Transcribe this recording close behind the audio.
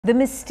The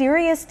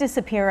mysterious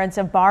disappearance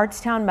of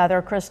Bardstown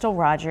mother Crystal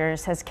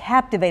Rogers has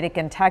captivated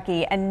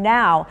Kentucky, and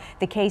now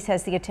the case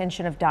has the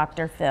attention of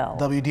Dr. Phil.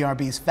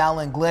 WDRB's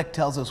Fallon Glick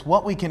tells us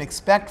what we can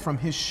expect from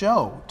his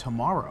show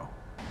tomorrow.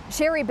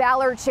 Tommy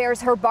Ballard shares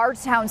her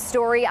Bardstown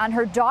story on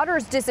her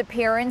daughter's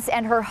disappearance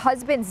and her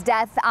husband's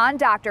death on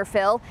Dr.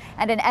 Phil,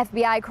 and an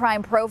FBI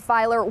crime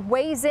profiler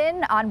weighs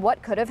in on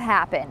what could have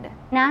happened.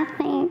 And I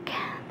think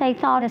they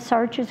thought the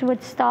searches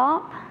would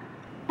stop,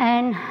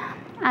 and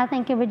I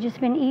think it would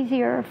just been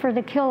easier for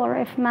the killer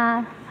if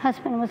my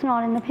husband was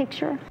not in the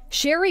picture.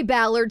 Tommy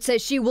Ballard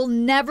says she will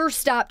never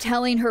stop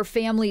telling her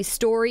family's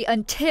story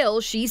until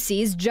she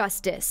sees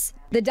justice.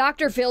 The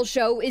Dr. Phil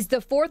Show is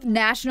the fourth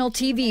national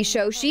TV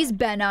show she's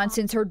been on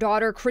since her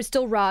daughter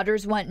Crystal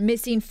Rogers went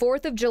missing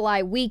 4th of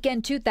July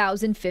weekend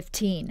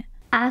 2015.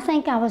 I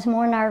think I was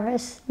more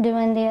nervous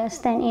doing this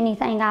than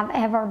anything I've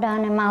ever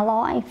done in my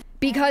life.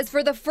 Because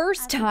for the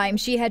first time,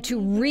 she had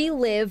to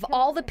relive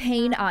all the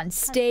pain on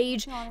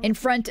stage in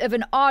front of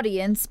an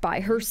audience by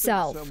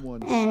herself.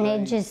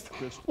 And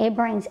it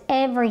brings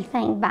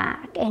everything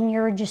back, and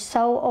you're just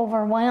so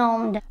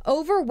overwhelmed.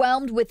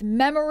 Overwhelmed with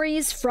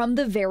memories from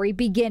the very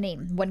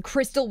beginning. When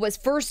Crystal was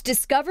first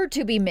discovered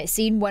to be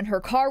missing, when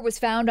her car was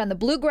found on the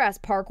Bluegrass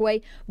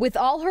Parkway with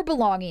all her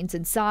belongings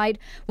inside,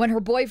 when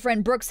her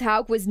boyfriend Brooks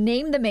Houck was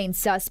named the main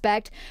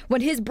suspect, when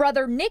his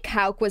brother Nick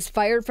Houck was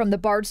fired from the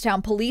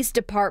Bardstown Police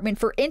Department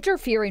for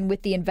interfering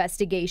with the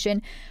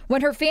investigation,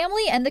 when her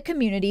family and the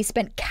community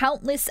spent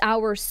countless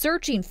hours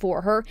searching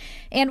for her,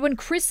 and when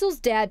Crystal's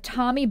dad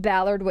Tommy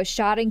Ballard was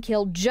shot and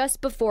killed just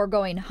before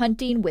going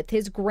hunting with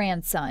his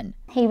grandson.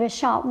 He was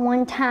shot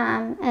one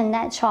time, and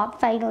that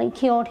shot fatally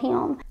killed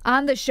him.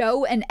 On the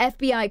show, an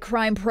FBI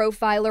crime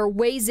profiler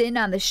weighs in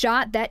on the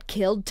shot that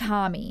killed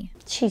Tommy.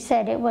 She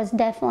said it was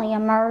definitely a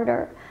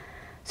murder.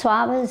 So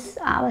I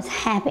was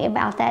happy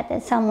about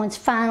that someone's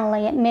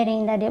finally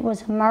admitting that it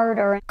was a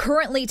murder.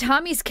 Currently,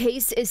 Tommy's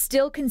case is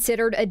still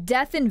considered a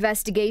death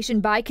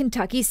investigation by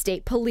Kentucky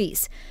State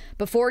Police.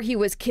 Before he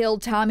was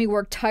killed, Tommy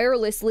worked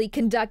tirelessly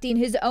conducting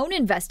his own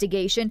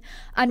investigation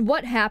on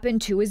what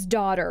happened to his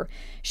daughter.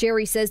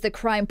 Sherry says the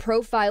crime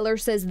profiler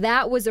says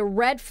that was a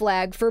red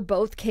flag for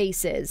both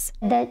cases.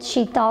 That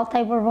she thought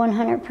they were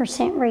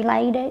 100%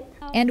 related.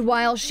 And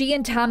while she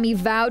and Tommy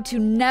vowed to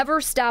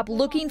never stop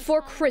looking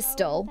for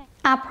Crystal,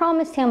 I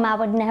promised him I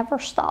would never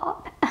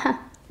stop.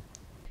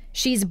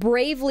 She's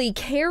bravely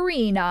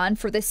carrying on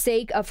for the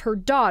sake of her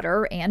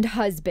daughter and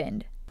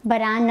husband.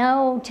 But I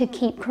know to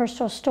keep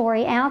Crystal's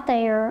story out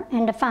there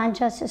and to find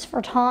justice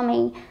for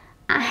Tommy,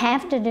 I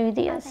have to do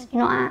this. You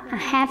know, I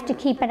have to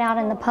keep it out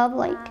in the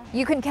public.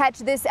 You can catch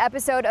this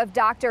episode of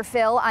Dr.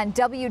 Phil on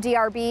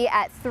WDRB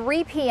at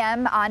 3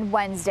 p.m. on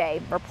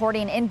Wednesday.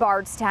 Reporting in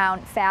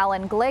Bardstown,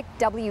 Fallon Glick,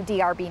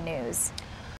 WDRB News.